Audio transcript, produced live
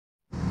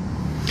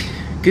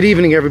Good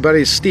evening,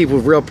 everybody. It's Steve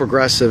with Real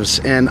Progressives,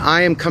 and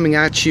I am coming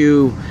at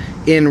you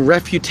in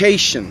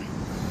refutation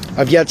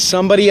of yet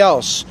somebody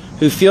else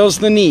who feels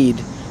the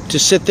need to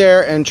sit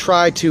there and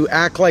try to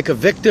act like a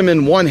victim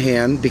in one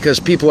hand because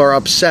people are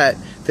upset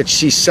that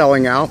she's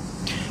selling out,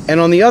 and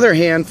on the other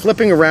hand,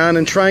 flipping around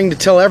and trying to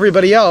tell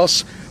everybody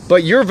else,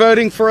 but you're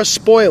voting for a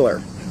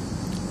spoiler.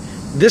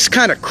 This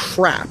kind of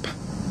crap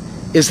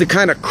is the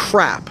kind of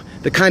crap,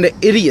 the kind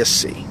of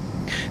idiocy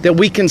that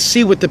we can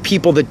see with the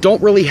people that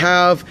don't really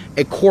have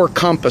a core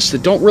compass,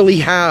 that don't really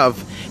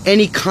have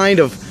any kind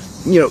of,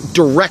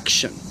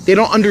 direction. They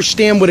don't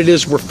understand what it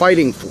is we're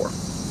fighting for.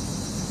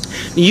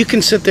 You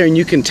can sit there and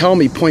you can tell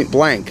me point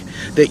blank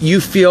that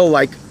you feel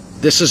like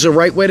this is the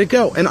right way to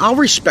go, and I'll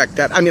respect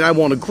that. I mean, I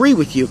won't agree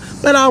with you,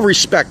 but I'll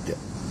respect it.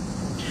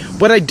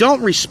 What I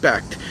don't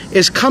respect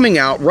is coming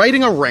out,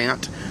 writing a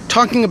rant,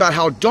 talking about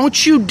how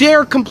don't you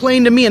dare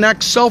complain to me and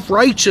act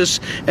self-righteous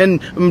and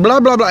blah,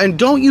 blah, blah. And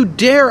don't you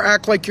dare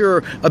act like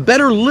you're a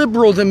better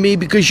liberal than me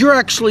because you're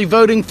actually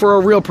voting for a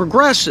real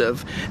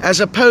progressive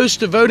as opposed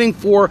to voting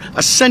for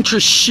a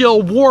centrist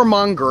shill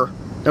warmonger,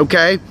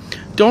 okay?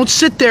 Don't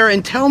sit there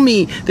and tell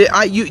me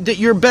that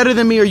you're better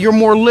than me or you're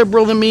more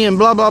liberal than me and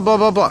blah, blah, blah,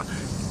 blah, blah.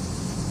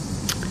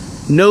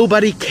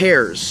 Nobody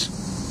cares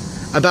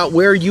about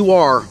where you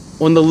are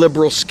on the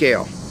liberal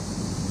scale.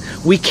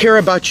 We care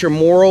about your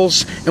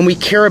morals, and we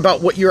care about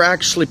what you're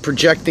actually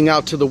projecting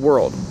out to the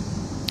world.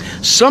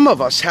 Some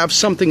of us have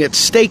something at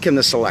stake in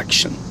this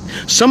election.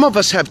 Some of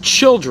us have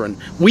children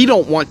we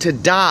don't want to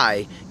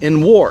die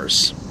in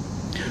wars.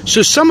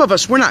 So some of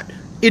us, we're not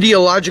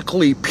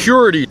ideologically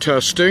purity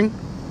testing.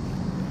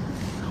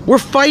 We're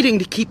fighting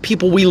to keep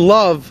people we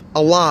love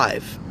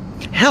alive.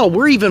 Hell,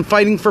 we're even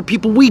fighting for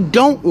people we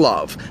don't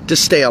love to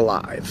stay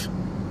alive.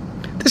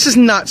 This is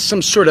not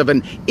some sort of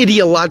an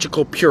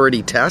ideological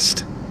purity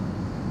test.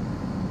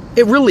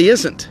 It really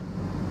isn't.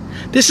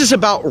 This is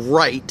about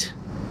right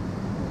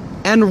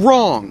and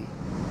wrong.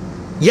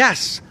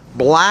 Yes,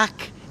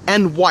 black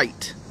and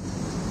white.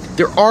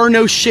 There are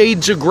no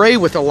shades of gray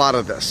with a lot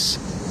of this.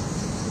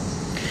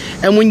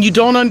 And when you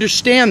don't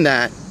understand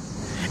that,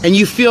 and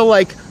you feel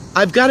like,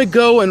 I've got to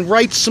go and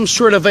write some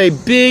sort of a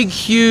big,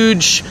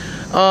 huge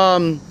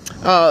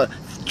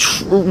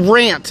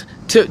rant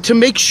to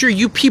make sure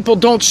you people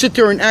don't sit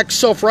there and act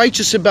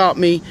self-righteous about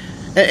me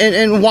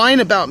and whine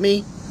about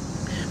me.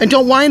 And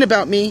don't whine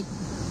about me.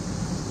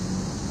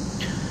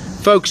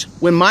 Folks,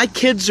 when my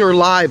kids'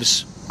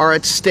 lives are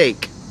at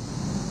stake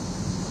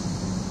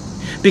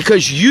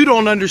because you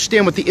don't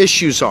understand what the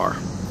issues are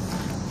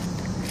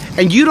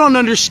and you don't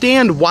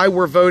understand why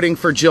we're voting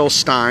for Jill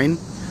Stein,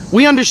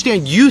 we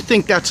understand you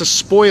think that's a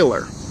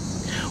spoiler.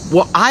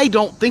 Well, I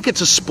don't think it's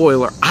a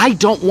spoiler. I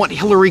don't want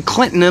Hillary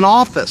Clinton in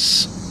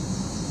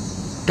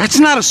office. That's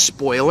not a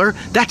spoiler.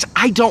 That's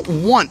I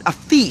don't want a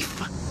thief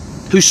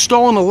who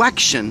stole an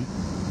election,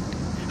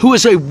 who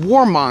is a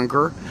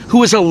warmonger,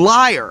 who is a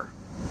liar,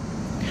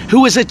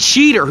 who is a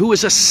cheater, who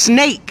is a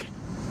snake,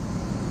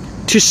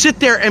 to sit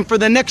there and for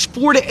the next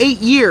 4 to 8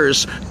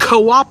 years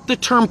co-opt the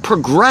term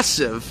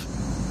progressive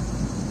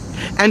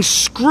and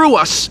screw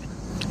us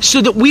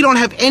so that we don't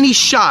have any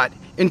shot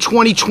in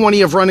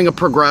 2020 of running a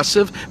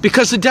progressive,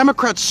 because the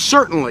Democrats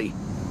certainly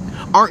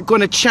aren't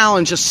going to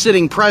challenge a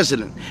sitting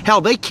president.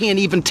 Hell, they can't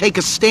even take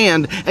a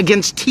stand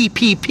against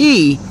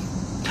TPP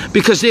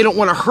because they don't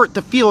want to hurt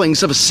the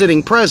feelings of a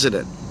sitting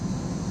president.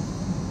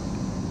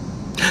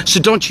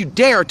 So don't you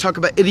dare talk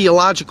about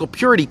ideological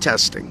purity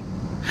testing.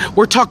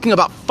 We're talking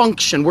about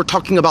function. We're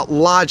talking about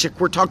logic.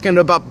 We're talking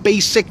about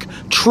basic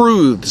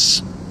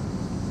truths.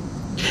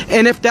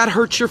 And if that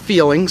hurts your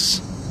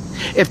feelings,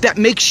 if that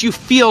makes you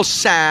feel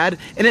sad,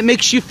 and it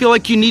makes you feel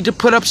like you need to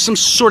put up some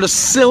sort of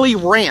silly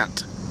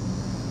rant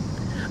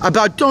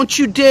about don't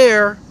you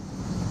dare,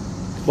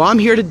 well, I'm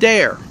here to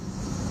dare.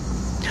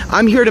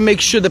 I'm here to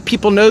make sure that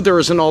people know there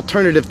is an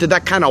alternative to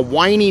that kind of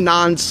whiny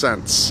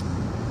nonsense.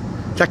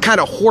 That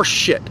kind of horse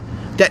shit,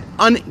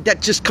 that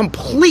just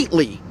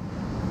completely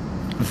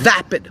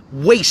vapid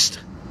waste,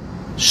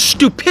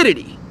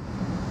 stupidity.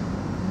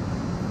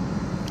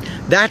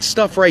 That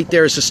stuff right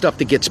there is the stuff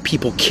that gets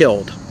people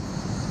killed.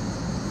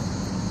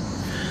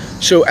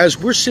 So as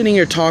we're sitting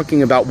here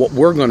talking about what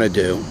we're going to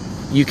do,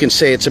 you can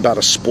say it's about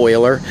a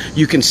spoiler.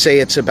 You can say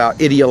it's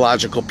about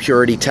ideological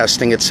purity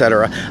testing,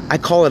 etc. I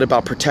call it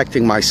about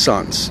protecting my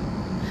sons,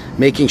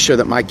 making sure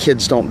that my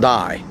kids don't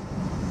die.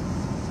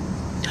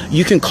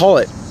 You can call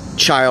it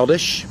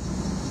childish.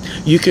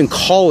 You can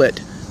call it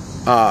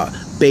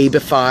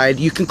babified.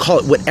 You can call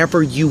it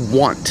whatever you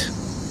want.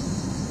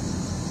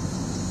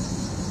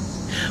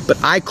 But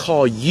I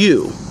call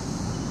you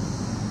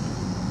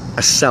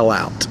a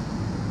sellout.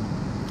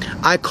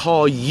 I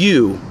call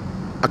you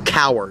a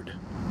coward.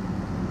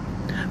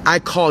 I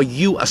call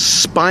you a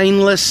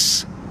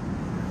spineless,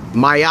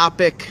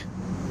 myopic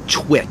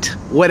twit.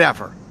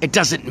 Whatever. It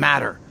doesn't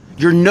matter.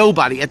 You're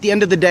nobody. At the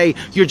end of the day,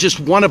 you're just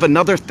one of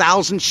another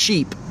 1,000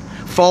 sheep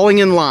falling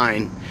in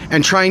line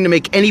and trying to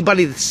make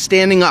anybody that's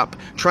standing up,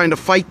 trying to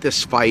fight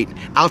this fight,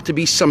 out to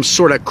be some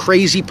sort of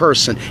crazy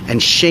person.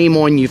 And shame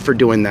on you for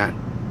doing that.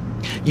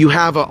 You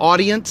have an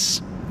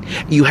audience,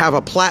 you have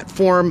a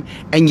platform,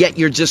 and yet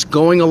you're just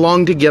going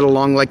along to get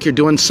along like you're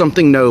doing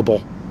something noble.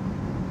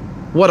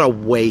 What a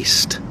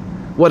waste.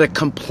 What a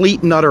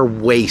complete and utter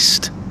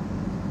waste.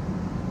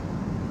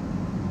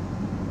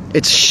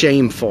 It's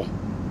shameful.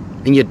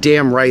 And you're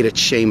damn right it's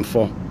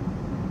shameful.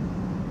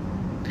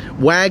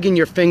 Wagging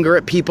your finger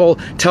at people,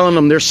 telling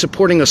them they're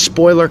supporting a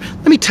spoiler.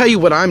 Let me tell you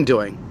what I'm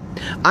doing.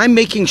 I'm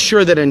making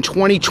sure that in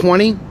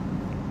 2020,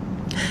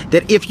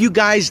 that if you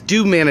guys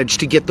do manage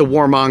to get the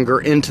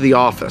warmonger into the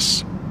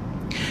office,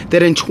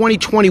 that in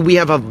 2020 we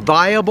have a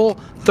viable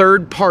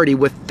third party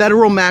with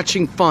federal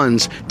matching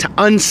funds to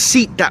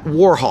unseat that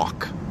war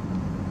hawk.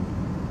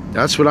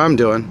 That's what I'm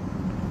doing.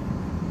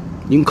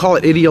 You can call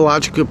it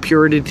ideological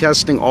purity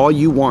testing all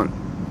you want.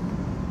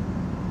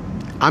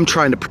 I'm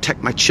trying to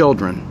protect my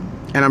children,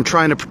 and I'm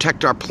trying to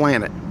protect our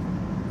planet.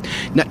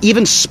 Now,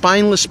 even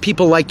spineless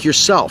people like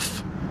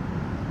yourself,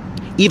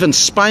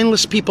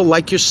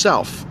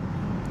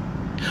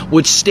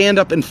 would stand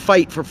up and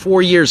fight for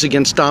 4 years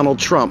against Donald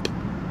Trump.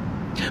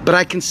 But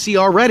I can see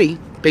already,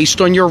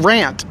 based on your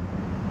rant,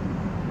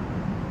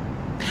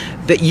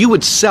 that you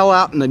would sell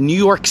out in the New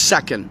York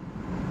second.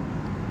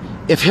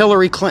 If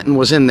Hillary Clinton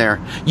was in there,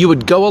 you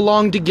would go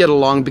along to get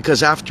along,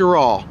 because after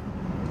all,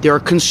 there are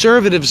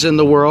conservatives in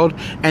the world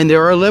and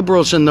there are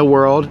liberals in the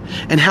world.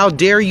 And how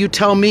dare you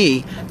tell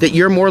me that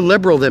you're more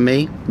liberal than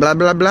me, blah,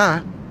 blah,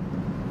 blah.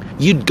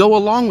 You'd go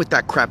along with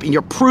that crap, and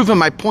you're proving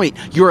my point.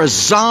 You're a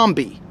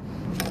zombie.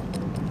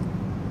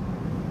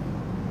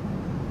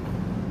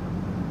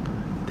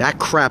 That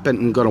crap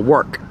isn't going to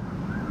work.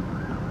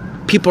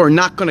 People are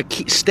not going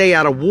to stay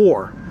out of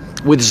war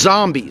with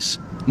zombies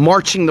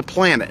marching the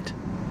planet.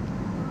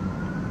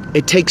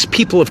 It takes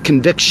people of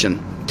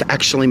conviction to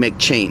actually make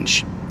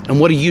change. And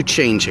what are you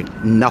changing?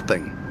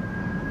 Nothing.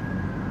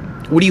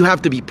 What do you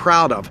have to be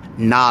proud of?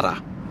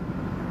 Nada.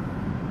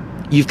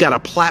 You've got a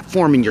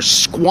platform and you're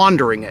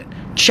squandering it,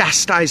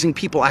 chastising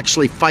people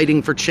actually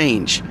fighting for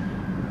change.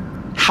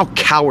 How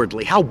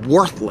cowardly, how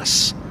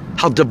worthless,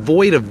 how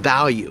devoid of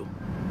value,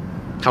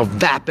 how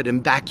vapid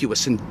and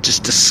vacuous and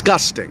just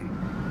disgusting.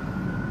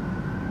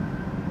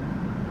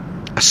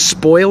 A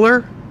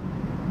spoiler?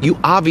 You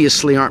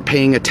obviously aren't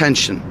paying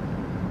attention.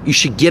 You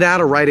should get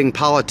out of writing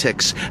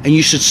politics, and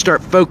you should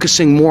start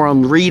focusing more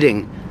on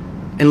reading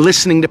and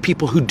listening to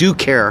people who do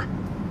care,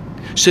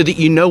 so that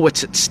you know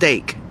what's at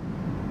stake.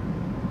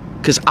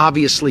 Because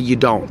obviously you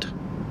don't.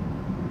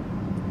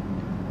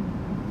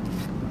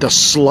 The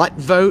slut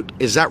vote?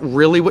 Is that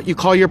really what you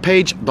call your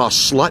page? The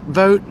slut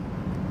vote?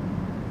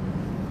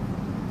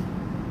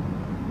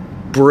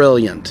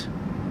 Brilliant.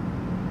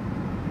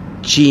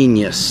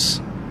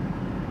 Genius.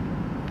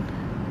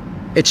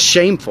 It's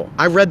shameful.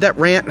 I read that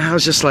rant and I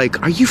was just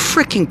like, are you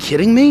freaking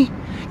kidding me?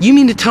 You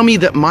mean to tell me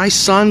that my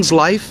son's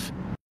life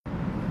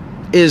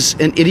is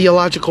an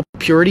ideological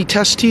purity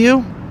test to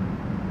you?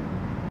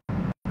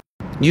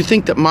 You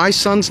think that my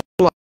son's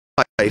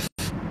life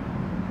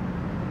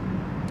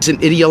is an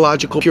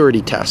ideological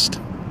purity test?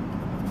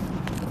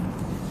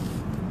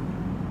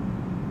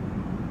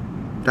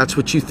 That's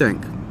what you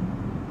think.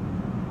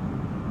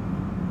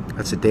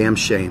 That's a damn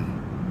shame.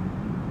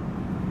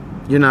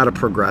 You're not a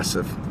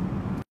progressive.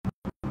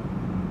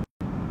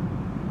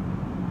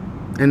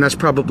 And that's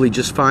probably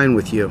just fine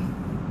with you,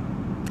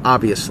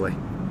 obviously.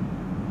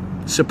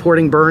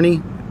 Supporting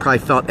Bernie probably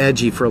felt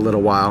edgy for a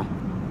little while.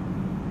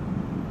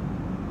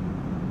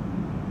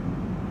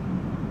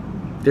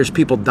 There's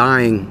people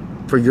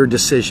dying for your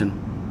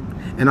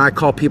decision. And I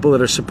call people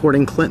that are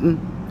supporting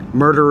Clinton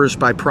murderers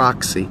by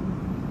proxy,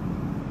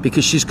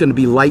 because she's going to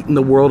be lighting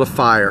the world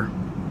afire.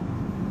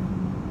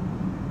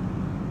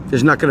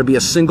 There's not going to be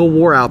a single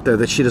war out there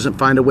that she doesn't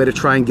find a way to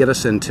try and get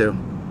us into.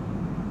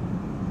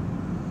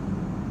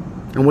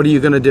 And what are you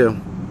going to do?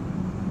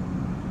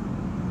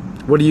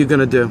 What are you going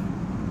to do?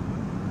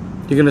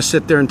 You're going to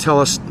sit there and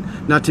tell us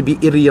not to be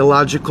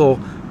ideological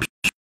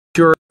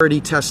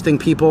purity testing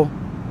people?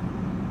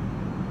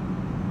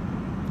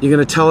 You're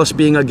going to tell us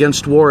being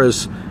against war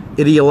is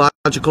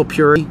ideological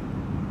purity?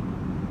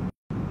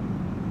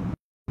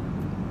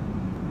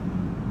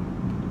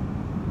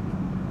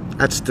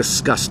 That's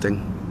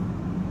disgusting.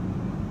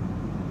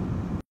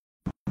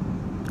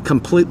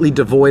 Completely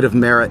devoid of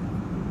merit.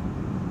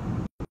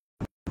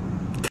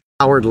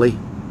 Cowardly.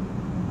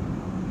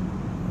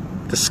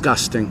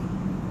 Disgusting.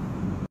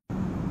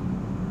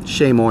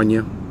 Shame on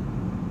you.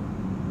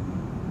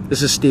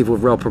 This is Steve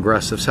with Real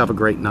Progressives. Have a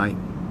great night.